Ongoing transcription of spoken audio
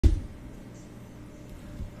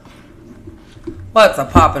What's a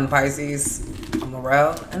poppin', Pisces? I'm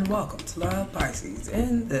Laurelle, and welcome to Love Pisces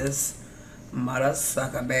in this mother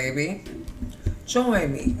sucker, baby.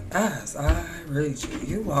 Join me as I read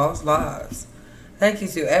you all's lives. Thank you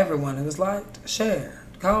to everyone who's liked, shared,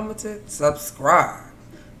 commented, subscribed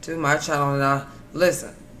to my channel. Now,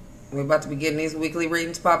 listen, we're about to be getting these weekly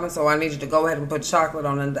readings popping, so I need you to go ahead and put chocolate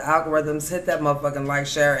on in the algorithms. Hit that motherfucking like,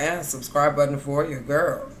 share, and subscribe button for your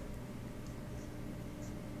girl.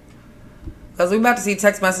 Because we about to see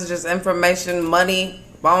text messages, information, money,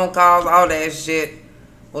 phone calls, all that shit.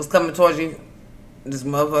 What's coming towards you this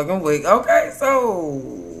motherfucking week. Okay,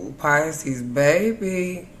 so Pisces,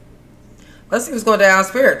 baby. Let's see what's going down,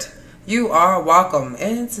 Spirit. You are welcome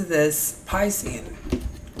into this Piscean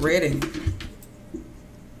reading.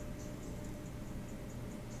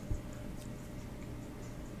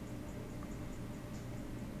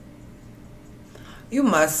 You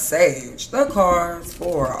must sage the cards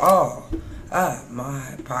for all of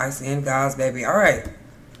my Piscean guys, baby. All right.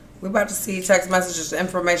 We're about to see text messages,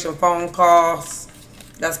 information, phone calls.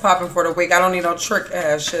 That's popping for the week. I don't need no trick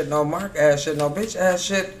ass shit, no mark ass shit, no bitch ass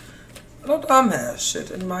shit, no dumb ass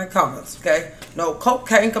shit in my comments, okay? No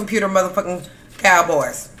cocaine computer motherfucking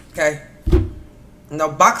cowboys, okay?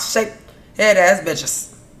 No box-shaped head ass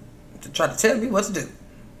bitches to try to tell me what to do.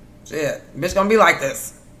 Shit, bitch gonna be like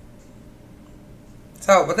this.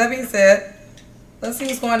 So, with that being said, let's see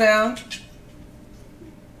what's going down.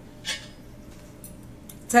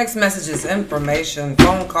 Text messages, information,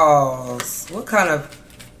 phone calls. What kind of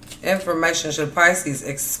information should Pisces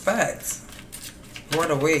expect for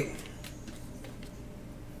the week?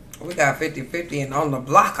 We got 50-50 and on the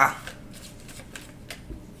blocker.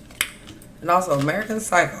 And also American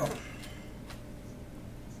Psycho.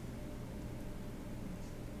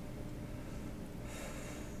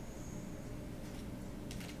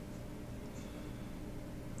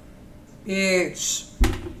 Bitch.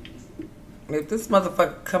 If this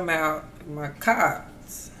motherfucker come out in my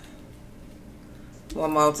cards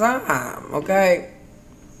one more time, okay?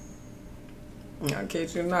 I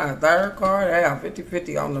kid you not. Third card, I have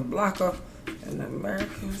 50-50 on the blocker and the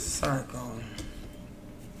American Psycho.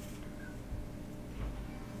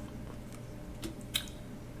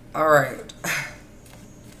 Alright.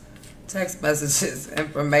 Text messages,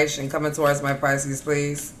 information coming towards my Pisces,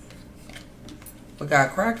 please. We got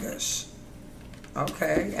Crackish.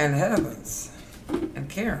 Okay, and Heavens. And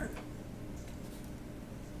Karen.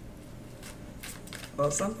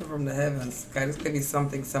 Well, something from the heavens. Okay, this could be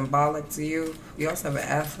something symbolic to you. You also have an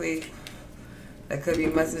athlete that could be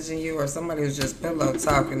messaging you, or somebody who's just pillow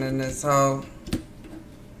talking in this whole.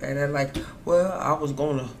 Okay, they're like, well, I was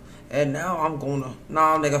gonna, and now I'm gonna. No,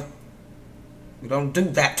 nigga. We don't do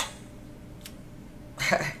that.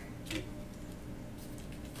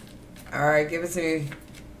 Alright, give it to me.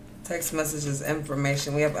 Text messages,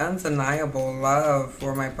 information. We have undeniable love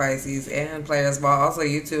for my Pisces and Players Ball. Also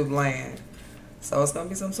YouTube land. So it's going to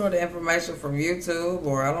be some sort of information from YouTube,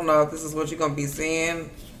 or I don't know if this is what you're going to be seeing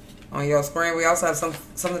on your screen. We also have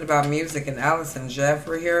something about music and Allison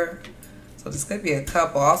Jeffrey here. So this could be a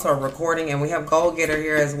couple. Also a recording, and we have Gold Getter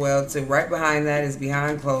here as well too. Right behind that is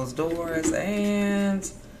Behind Closed Doors and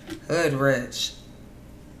Hood Rich.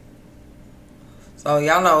 So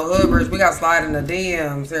y'all know Hood Rich, we got sliding the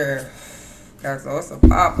DMs here. Okay, so it's a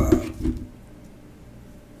pop-up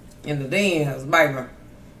in the DMs, baby.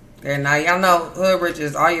 Okay, now y'all know Hood Rich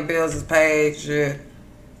is all your bills is paid, shit.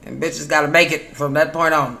 And bitches gotta make it from that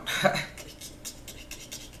point on.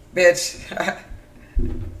 Bitch.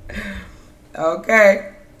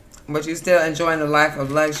 Okay. But you still enjoying the life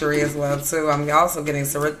of luxury as well too. I'm also getting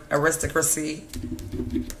aristocracy.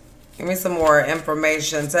 Give me some more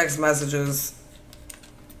information, text messages.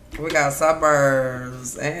 We got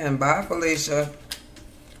Suburbs and bye Felicia.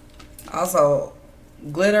 Also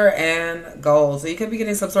glitter and gold. So you could be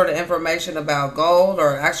getting some sort of information about gold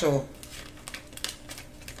or actual.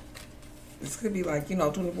 This could be like, you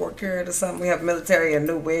know, 24 karat or something. We have military and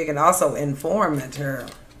new wig, and also informant here.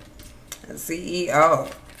 And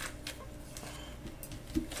CEO.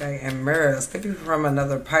 Okay, and mirrors. Could be from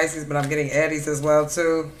another Pisces, but I'm getting Eddies as well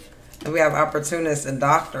too. And we have opportunist and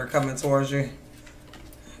doctor coming towards you.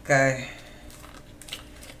 Okay.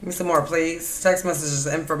 Give me some more, please. Text messages,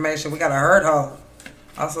 information. We got a hurt hole.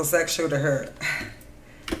 Also sex shooter hurt.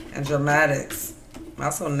 And dramatics.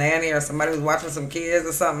 Also nanny or somebody who's watching some kids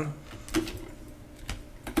or something.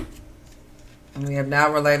 And we have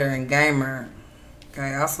now relator and gamer.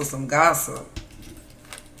 Okay, also some gossip.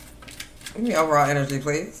 Give me overall energy,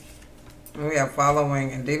 please. And we have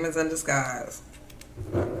following and demons in disguise.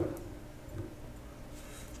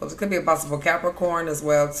 So this could be a possible Capricorn as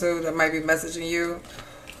well too that might be messaging you.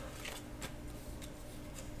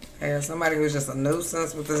 Okay, or somebody who's just a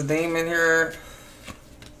nuisance with this demon here.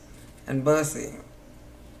 And bussy.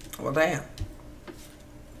 Well, damn.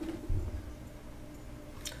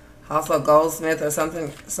 Also, a goldsmith or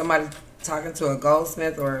something. Somebody talking to a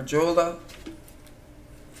goldsmith or a jeweler.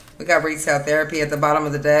 We got retail therapy at the bottom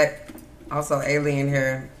of the deck. Also, alien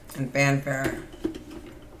here and fanfare.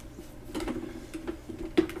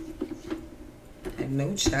 A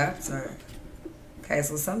new chapter. Okay,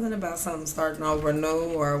 so something about something starting over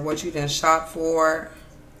new or what you didn't shop for.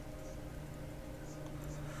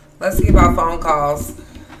 Let's see about phone calls.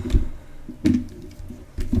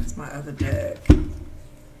 That's my other deck.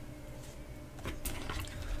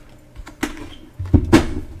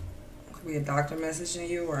 Could be a doctor messaging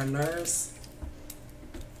you or a nurse.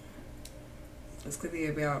 This could be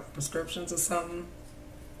about prescriptions or something.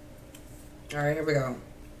 Alright, here we go.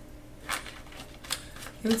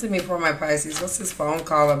 Give it to me for my Pisces. What's this phone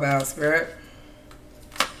call about, Spirit?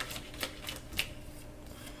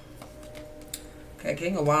 Okay,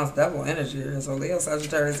 King of Wands, double energy here. So Leo,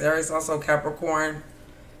 Sagittarius, Aries, also Capricorn.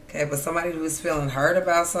 Okay, but somebody who's feeling hurt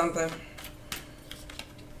about something.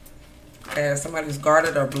 Okay, somebody who's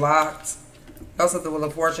guarded or blocked. Also the Wheel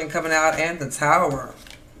of Fortune coming out and the Tower.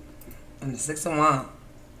 And the 6 of Wands.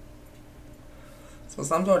 So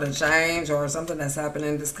some sort of change or something that's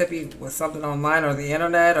happening. This could be with something online or the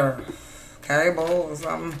internet or cable or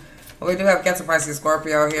something. But we do have Cancer, Pisces,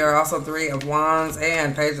 Scorpio here. Also 3 of Wands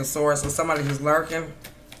and Page of Swords. So somebody who's lurking.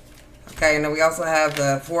 Okay, and then we also have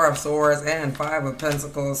the 4 of Swords and 5 of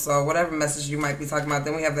Pentacles. So whatever message you might be talking about.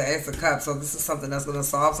 Then we have the Ace of Cups. So this is something that's going to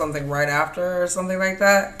solve something right after or something like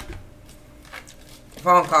that.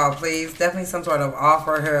 Phone call, please. Definitely some sort of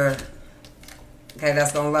offer here. Okay,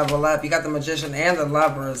 that's going to level up. You got the Magician and the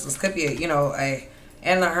Lovers. This could be,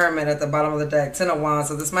 and the Hermit at the bottom of the deck. 10 of Wands.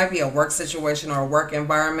 So this might be a work situation or a work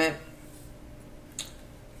environment.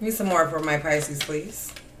 Give me some more for my Pisces,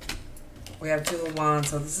 please. We have 2 of Wands.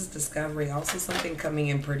 So this is discovery. Also something coming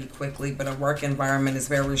in pretty quickly. But a work environment is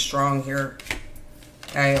very strong here.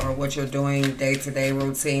 Okay, or what you're doing day-to-day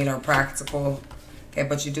routine or practical. Okay,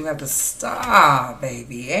 but you do have the Star,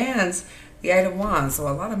 baby. And the 8 of Wands, so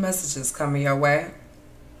a lot of messages coming your way.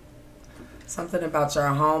 Something about your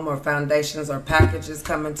home or foundations or packages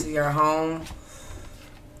coming to your home.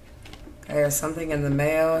 Okay, or something in the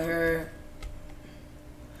mail here.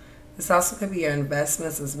 This also could be your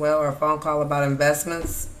investments as well, or a phone call about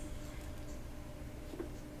investments.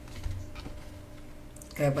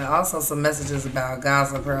 Okay, but also some messages about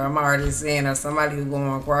gossip here. I'm already seeing or somebody who's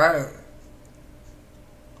going quiet.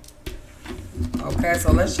 Okay,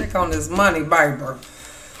 so let's check on this money, baby.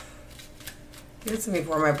 Give it to me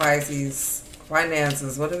for my Pisces.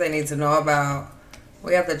 Finances, what do they need to know about?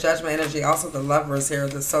 We have the Judgment energy, also the Lovers here.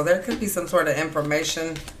 So there could be some sort of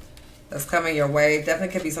information that's coming your way.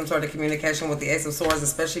 Definitely could be some sort of communication with the Ace of Swords,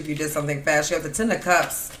 especially if you did something fast. You have the 10 of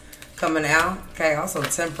Cups coming out. Okay, also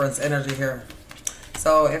Temperance energy here.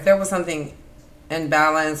 So if there was something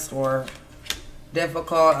imbalanced or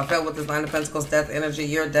difficult, I felt with this 9 of Pentacles, Death energy,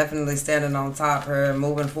 you're definitely standing on top here and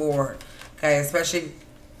moving forward. Okay, especially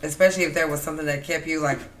if there was something that kept you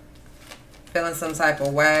like feeling some type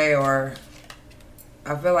of way, or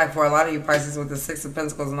I feel like for a lot of you Pisces with the 6 of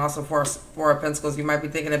Pentacles and also 4 of Pentacles, you might be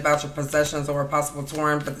thinking about your possessions or a possible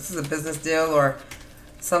torn, but this is a business deal or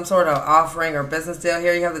some sort of offering or business deal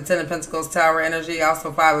here. You have the 10 of Pentacles, Tower energy,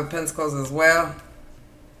 also 5 of Pentacles as well.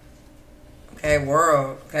 Okay,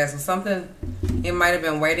 World. Okay, so something you might have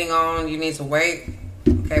been waiting on, you need to wait.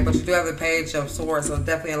 Okay, but you do have the Page of Swords, so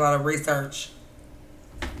definitely a lot of research.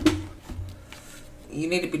 You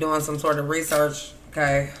need to be doing some sort of research,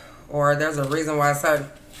 okay? Or there's a reason why it's certain.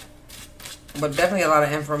 But definitely a lot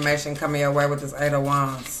of information coming your way with this 8 of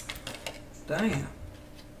Wands. Damn.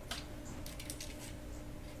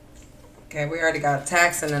 Okay, we already got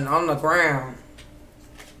taxing and on the ground.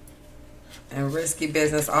 And risky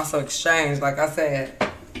business, also exchange, like I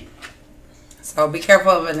said. So be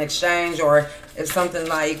careful of an exchange or if something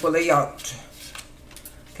not equally yoked.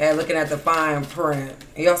 Okay, looking at the fine print.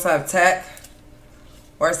 You also have tech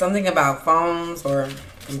or something about phones or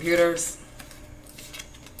computers.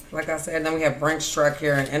 Like I said, then we have Brinks truck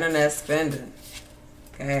here and internet spending.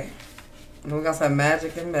 Okay. And we also have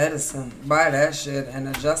magic and medicine. Buy that shit and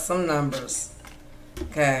adjust some numbers.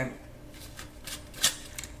 Okay.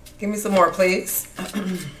 Give me some more, please.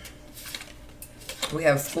 We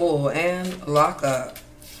have school and lockup.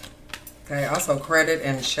 Okay, also credit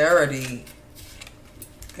and charity.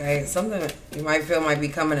 Okay, something you might feel might be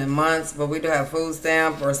coming in months, but we do have food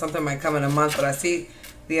stamp or something might come in a month, but I see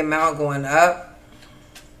the amount going up.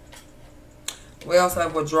 We also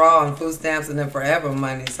have withdrawal and food stamps and then forever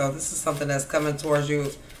money. So this is something that's coming towards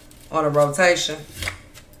you on a rotation.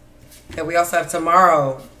 And we also have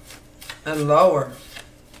tomorrow and lower.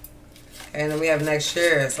 And then we have next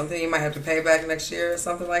year. Something you might have to pay back next year or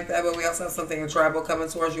something like that. But we also have something in tribal coming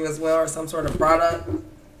towards you as well, or some sort of product.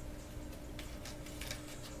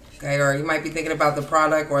 Okay, or you might be thinking about the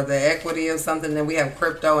product or the equity of something. Then we have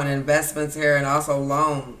crypto and investments here, and also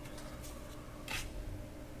loan.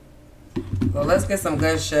 So let's get some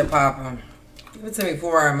good shit popping. Give it to me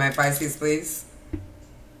for my Pisces, please.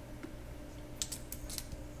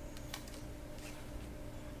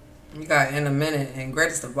 You got in a minute and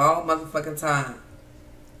greatest of all motherfucking time.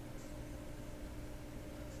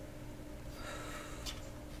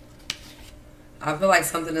 I feel like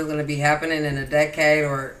something is going to be happening in a decade,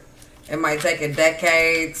 or it might take a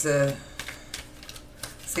decade to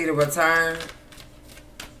see the return.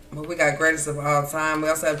 But we got greatest of all time. We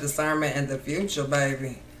also have discernment in the future,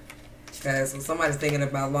 baby. Okay, so somebody's thinking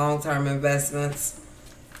about long-term investments.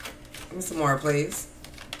 Give me some more, please.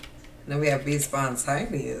 And then we have be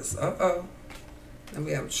spontaneous. Uh-oh. Then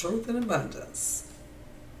we have truth and abundance.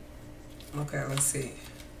 Okay, let's see.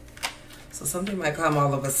 So something might come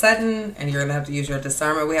all of a sudden, and you're going to have to use your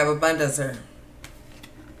discernment. We have abundance here.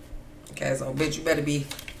 Okay, so bitch, you better be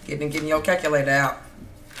getting your calculator out.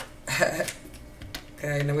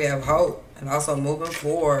 Okay, and then we have hope, and also moving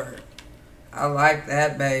forward. I like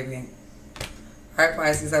that, baby. Alright,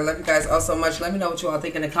 Pisces, I love you guys all so much. Let me know what you all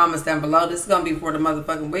think in the comments down below. This is going to be for the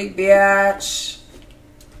motherfucking week, bitch.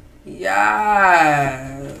 Yes.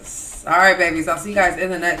 Alright, babies. I'll see you guys in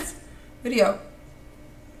the next video.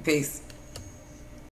 Peace.